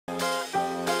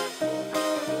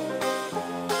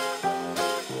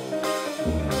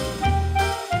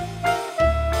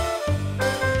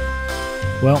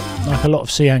Well, like a lot of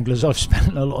sea anglers, I've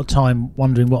spent a lot of time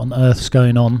wondering what on earth's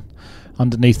going on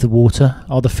underneath the water.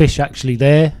 Are the fish actually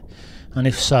there? And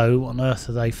if so, what on earth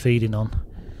are they feeding on?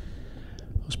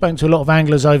 I've spoken to a lot of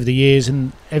anglers over the years,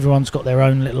 and everyone's got their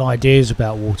own little ideas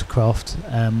about watercraft.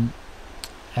 And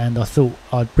I thought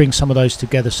I'd bring some of those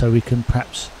together so we can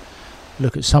perhaps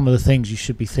look at some of the things you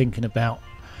should be thinking about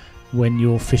when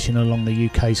you're fishing along the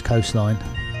UK's coastline.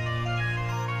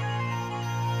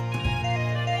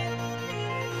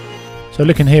 So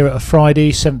looking here at a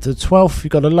Friday, 7th to the 12th,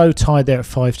 you've got a low tide there at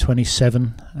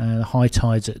 5:27, the high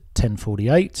tide's at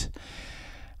 10:48.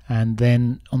 And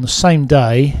then on the same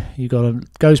day,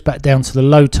 goes back down to the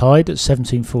low tide at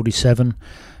 17:47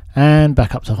 and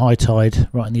back up to high tide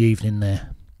right in the evening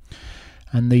there.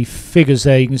 And the figures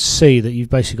there, you can see that you've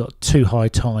basically got 2 high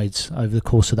tides over the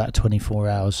course of that 24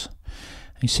 hours.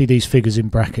 You see these figures in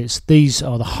brackets. These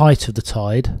are the height of the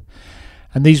tide,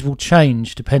 and these will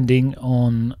change depending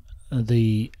on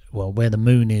where the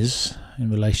moon is in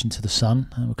relation to the sun,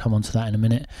 and we'll come on to that in a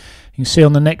minute. You can see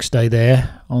on the next day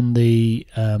there, on the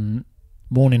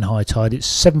morning high tide, it's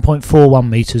 7.41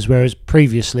 metres, whereas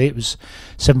previously it was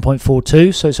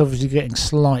 7.42, so it's obviously getting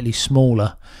slightly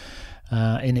smaller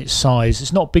in its size.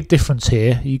 It's not a big difference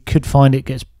here. You could find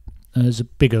there's a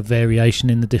bigger variation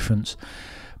in the difference,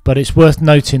 but it's worth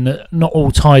noting that not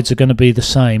all tides are going to be the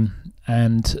same,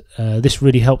 and this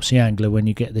really helps the angler when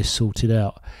you get this sorted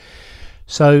out.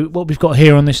 So what we've got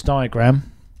here on this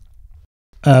diagram,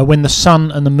 when the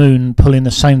sun and the moon pull in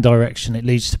the same direction, it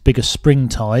leads to bigger spring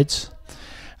tides,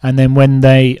 and then when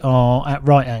they are at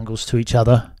right angles to each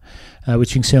other,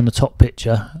 which you can see on the top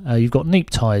picture, you've got neap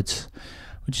tides,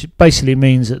 which basically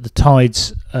means that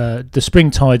the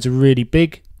spring tides are really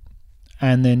big,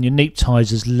 and then your neap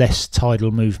tides is less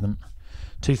tidal movement.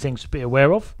 2 things to be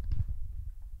aware of.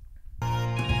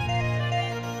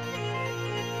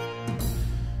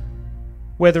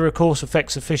 Weather, of course,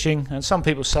 affects the fishing, and some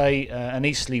people say an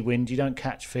easterly wind, you don't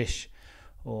catch fish,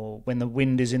 or when the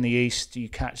wind is in the east, you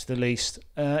catch the least.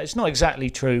 It's not exactly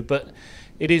true, but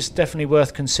it is definitely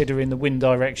worth considering the wind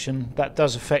direction. That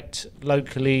does affect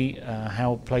locally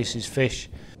how places fish.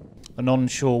 An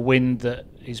onshore wind that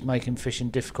is making fishing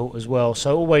difficult as well.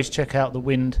 So always check out the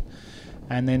wind,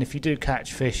 and then if you do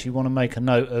catch fish, you want to make a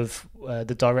note of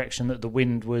the direction that the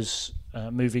wind was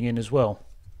moving in as well.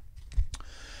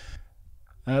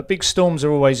 Big storms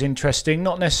are always interesting.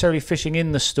 Not necessarily fishing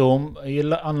in the storm.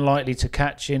 You're unlikely to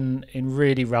catch in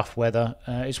really rough weather.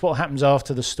 It's what happens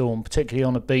after the storm, particularly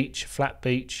on a beach, flat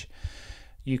beach.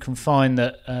 You can find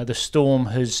that the storm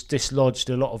has dislodged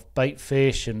a lot of bait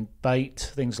fish and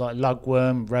bait. Things like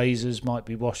lugworm, razors might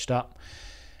be washed up.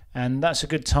 And that's a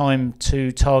good time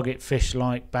to target fish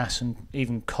like bass and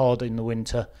even cod in the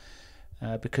winter,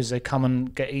 because they come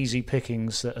and get easy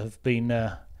pickings that have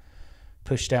been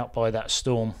pushed out by that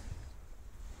storm.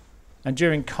 And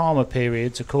during calmer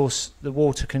periods, of course, the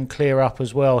water can clear up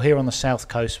as well. Here on the south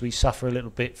coast we suffer a little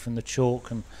bit from the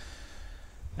chalk,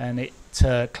 and it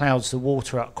clouds the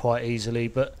water up quite easily,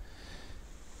 but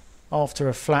after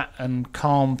a flat and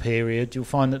calm period you'll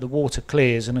find that the water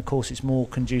clears, and of course it's more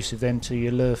conducive then to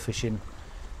your lure fishing.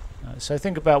 So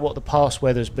think about what the past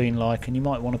weather's been like, and you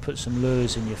might want to put some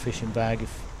lures in your fishing bag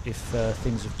if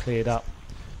things have cleared up.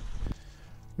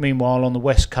 Meanwhile, on the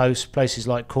west coast, places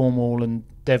like Cornwall and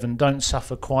Devon don't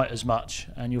suffer quite as much,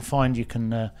 and you'll find you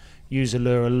can use a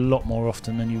lure a lot more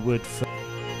often than you would for...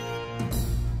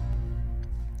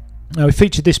 Now, we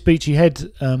featured this beachy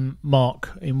head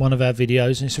mark in one of our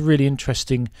videos, and it's a really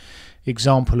interesting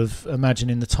example of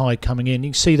imagining the tide coming in. You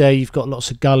can see there you've got lots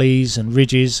of gullies and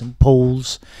ridges and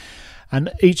pools, and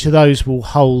each of those will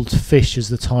hold fish as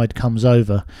the tide comes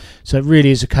over. So it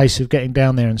really is a case of getting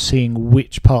down there and seeing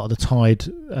which part of the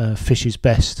tide fishes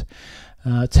best.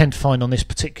 I tend to find on this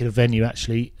particular venue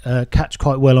actually catch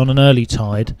quite well on an early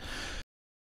tide,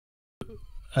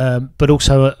 but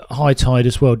also at high tide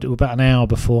as well, about an hour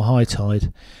before high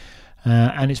tide.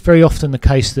 And it's very often the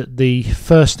case that the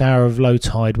first hour of low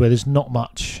tide, where there's not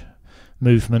much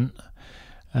movement,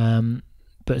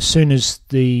 but as soon as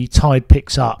the tide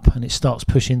picks up and it starts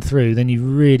pushing through, then you've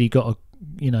really got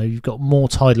you've got more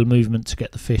tidal movement to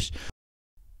get the fish.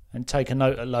 And take a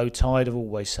note at low tide. I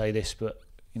always say this, but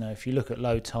if you look at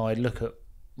low tide, look at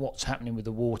what's happening with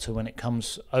the water when it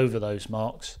comes over those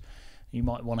marks. You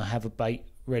might want to have a bait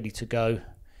ready to go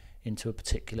into a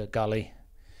particular gully.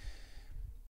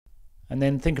 And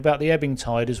then think about the ebbing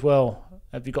tide as well.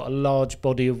 Have you got a large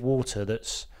body of water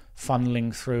that's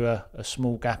funneling through a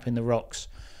small gap in the rocks?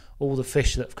 All the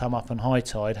fish that have come up on high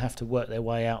tide have to work their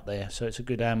way out there, so it's a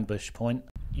good ambush point.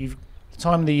 The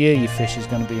time of the year you fish is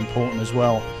going to be important as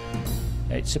well.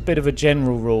 It's a bit of a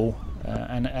general rule.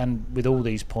 and with all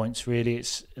these points really,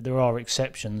 there are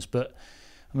exceptions, but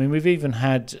I mean, we've even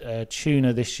had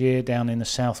tuna this year down in the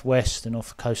southwest and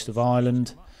off the coast of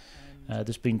Ireland.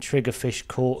 There's been triggerfish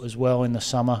caught as well in the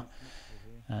summer.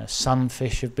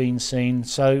 Sunfish have been seen.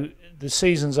 So the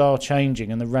seasons are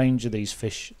changing and the range of these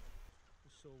fish.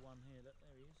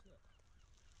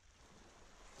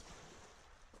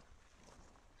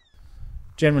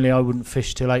 Generally I wouldn't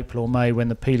fish till April or May when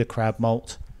the peeler crab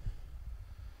molt.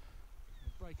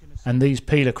 And these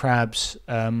peeler crabs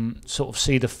sort of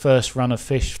see the first run of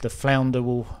fish. The flounder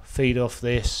will feed off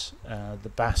this. The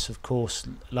bass, of course,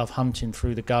 love hunting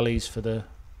through the gullies for the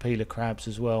peeler crabs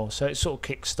as well. So it sort of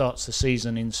kick-starts the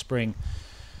season in spring.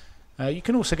 You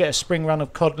can also get a spring run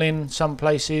of codlin some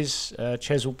places.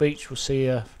 Chesil Beach will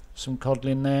see some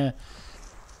codlin there.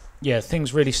 Yeah,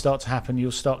 things really start to happen.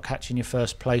 You'll start catching your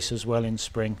first place as well in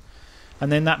spring.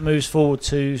 And then that moves forward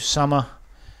to summer.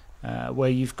 Where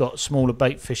you've got smaller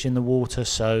bait fish in the water,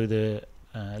 so the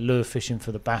lure fishing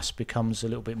for the bass becomes a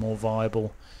little bit more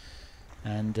viable,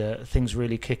 and things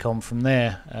really kick on from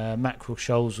there. Mackerel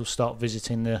shoals will start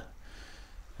visiting the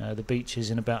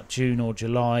beaches in about June or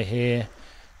July here,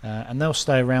 and they'll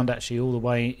stay around actually all the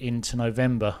way into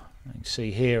November. You can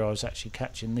see here I was actually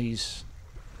catching these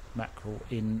mackerel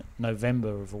in November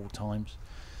of all times.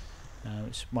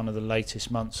 It's one of the latest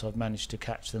months I've managed to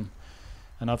catch them.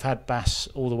 And I've had bass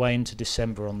all the way into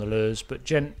December on the lures, but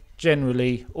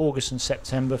generally August and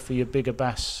September for your bigger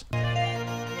bass.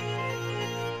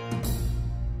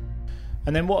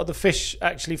 And then what are the fish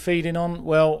actually feeding on?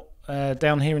 Well,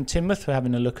 down here in Teignmouth we're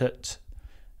having a look at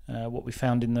what we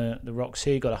found in the rocks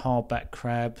here. You've got a hardback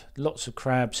crab, lots of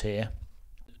crabs here.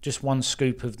 Just one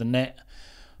scoop of the net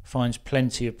finds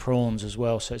plenty of prawns as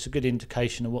well, so it's a good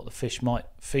indication of what the fish might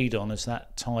feed on as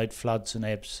that tide floods and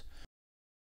ebbs.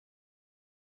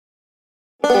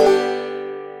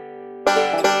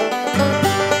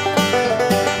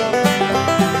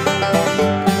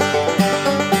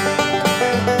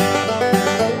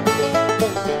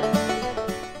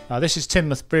 This is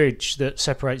Teignmouth Bridge that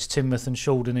separates Teignmouth and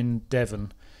Shaldon in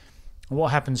Devon. And what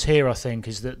happens here, I think,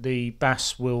 is that the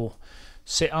bass will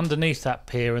sit underneath that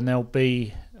pier, and there'll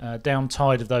be down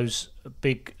tide of those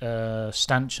big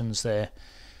stanchions there.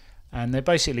 And they're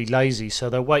basically lazy,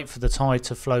 so they'll wait for the tide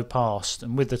to flow past,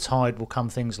 and with the tide will come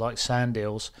things like sand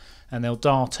eels, and they'll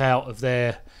dart out of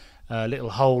their little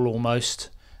hole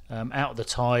almost out of the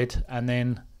tide, and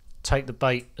then take the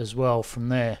bait as well from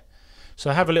there. So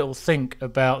have a little think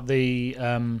about the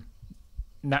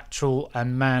natural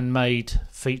and man-made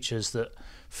features that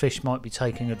fish might be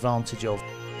taking advantage of.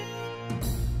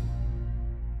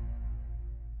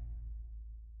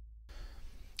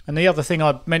 And the other thing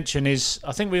I'd mention is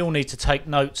I think we all need to take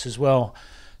notes as well.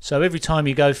 So every time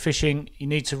you go fishing, you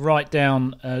need to write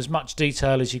down as much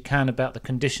detail as you can about the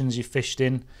conditions you fished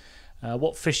in,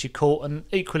 what fish you caught, and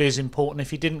equally as important,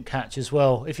 if you didn't catch as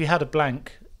well. If you had a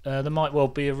blank, there might well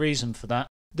be a reason for that.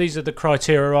 These are the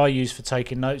criteria I use for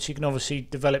taking notes. You can obviously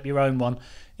develop your own one.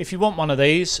 If you want one of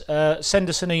these, send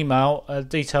us an email.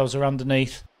 Details are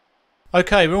underneath.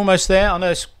 Okay, we're almost there. I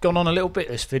know it's gone on a little bit,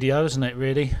 this video, isn't it,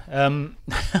 really?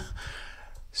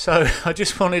 So I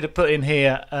just wanted to put in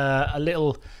here a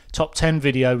little top 10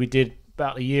 video we did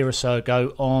about a year or so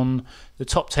ago on the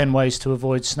top 10 ways to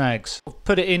avoid snags. I'll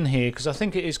put it in here because I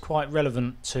think it is quite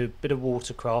relevant to a bit of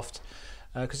watercraft,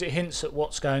 because it hints at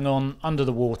what's going on under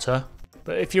the water.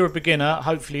 But if you're a beginner,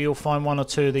 hopefully you'll find one or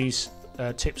two of these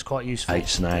tips quite useful. 8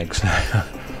 snags.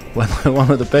 One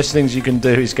of the best things you can do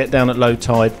is get down at low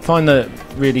tide, find the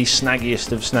really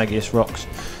snaggiest of snaggiest rocks,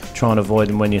 try and avoid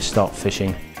them when you start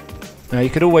fishing. Now you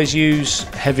could always use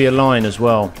heavier line as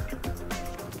well.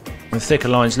 The thicker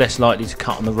line's less likely to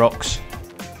cut on the rocks.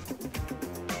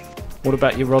 What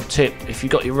about your rod tip? If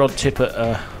you've got your rod tip at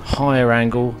a higher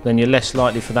angle, then you're less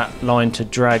likely for that line to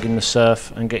drag in the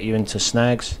surf and get you into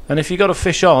snags. And if you've got a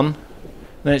fish on,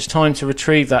 then it's time to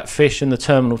retrieve that fish and the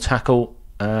terminal tackle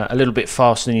a little bit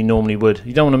faster than you normally would.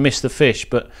 You don't want to miss the fish,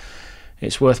 but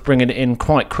it's worth bringing it in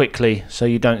quite quickly so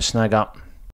you don't snag up.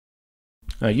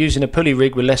 Using a pulley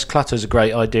rig with less clutter is a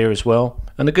great idea as well.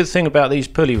 And the good thing about these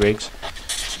pulley rigs,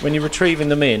 when you're retrieving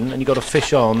them in and you've got a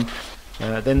fish on,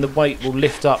 then the weight will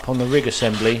lift up on the rig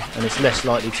assembly and it's less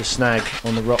likely to snag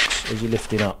on the rocks as you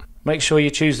lift it up. Make sure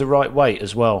you choose the right weight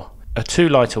as well. A too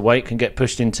light a weight can get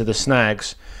pushed into the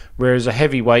snags, whereas a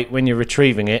heavy weight, when you're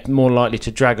retrieving it, more likely to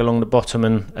drag along the bottom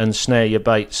and snare your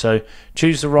bait. So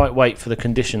choose the right weight for the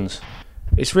conditions.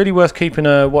 It's really worth keeping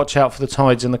a watch out for the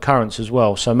tides and the currents as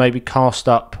well. So maybe cast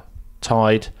up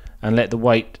tide and let the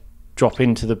weight drop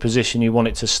into the position you want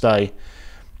it to stay.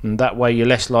 and that way you're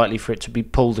less likely for it to be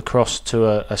pulled across to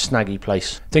a snaggy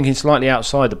place. Thinking slightly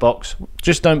outside the box,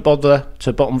 just don't bother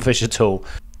to bottom fish at all.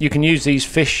 You can use these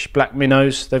fish, black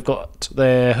minnows. They've got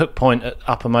their hook point at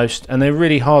uppermost and they're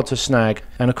really hard to snag.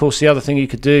 And of course the other thing you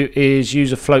could do is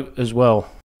use a float as well.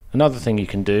 Another thing you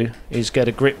can do is get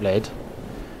a grip lead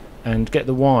and get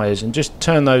the wires and just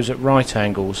turn those at right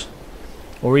angles,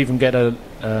 or even get a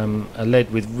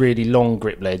lead with really long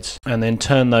grip leads and then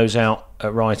turn those out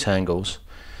at right angles,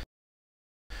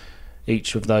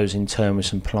 each of those in turn with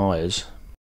some pliers.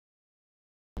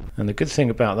 And the good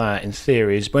thing about that in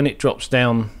theory is when it drops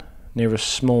down near a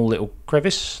small little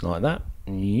crevice like that,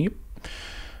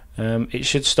 it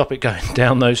should stop it going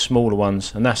down those smaller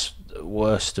ones, and that's the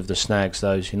worst of the snags.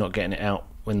 Those, you're not getting it out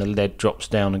when the lead drops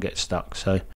down and gets stuck,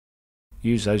 so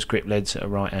use those grip leads at a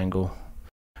right angle.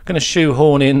 I'm going to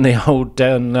shoehorn in the old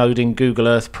downloading Google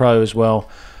Earth Pro as well.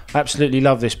 I absolutely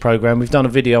love this program. We've done a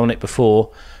video on it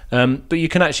before, but you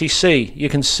can actually see,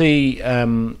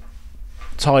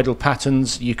 tidal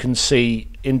patterns, you can see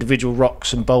individual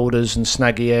rocks and boulders and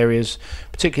snaggy areas,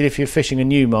 particularly if you're fishing a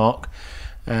new mark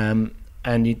and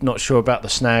you're not sure about the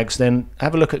snags. Then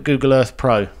have a look at Google Earth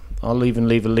Pro. I'll even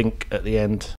leave a link at the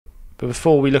end. But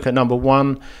before we look at number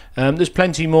one, there's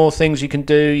plenty more things you can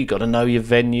do. You've got to know your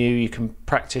venue. You can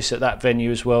practice at that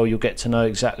venue as well. You'll get to know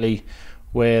exactly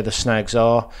where the snags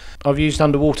are. I've used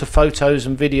underwater photos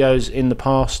and videos in the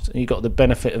past. You got the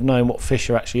benefit of knowing what fish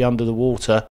are actually under the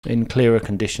water in clearer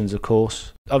conditions, of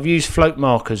course. I've used float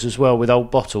markers as well with old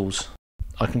bottles.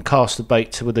 I can cast the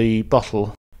bait to the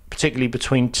bottle, particularly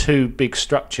between two big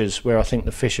structures where I think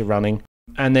the fish are running.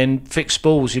 And then fixed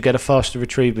spools, you get a faster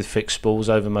retrieve with fixed spools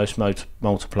over most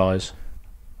multipliers.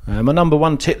 My number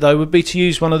one tip though would be to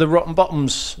use one of the rotten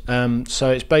bottoms.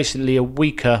 So it's basically a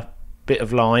weaker bit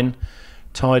of line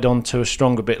tied onto a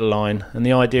stronger bit of line, and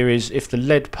the idea is if the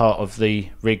lead part of the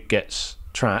rig gets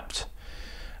trapped,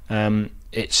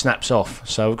 it snaps off.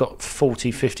 So I've got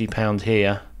 40-50 pound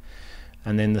here,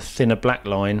 and then the thinner black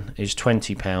line is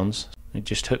 20 pounds. You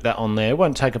just hook that on there. It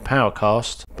won't take a power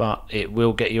cast, but it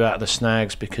will get you out of the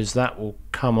snags, because that will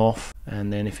come off,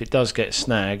 and then if it does get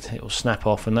snagged it will snap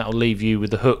off, and that will leave you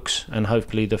with the hooks and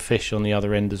hopefully the fish on the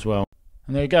other end as well.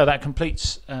 And there you go, that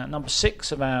completes number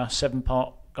 6 of our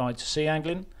 7-part guide to sea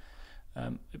angling.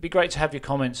 It'd be great to have your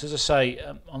comments. As I say,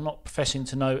 I'm not professing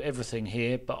to know everything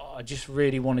here, but I just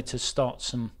really wanted to start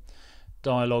some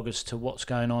dialogue as to what's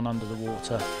going on under the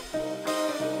water.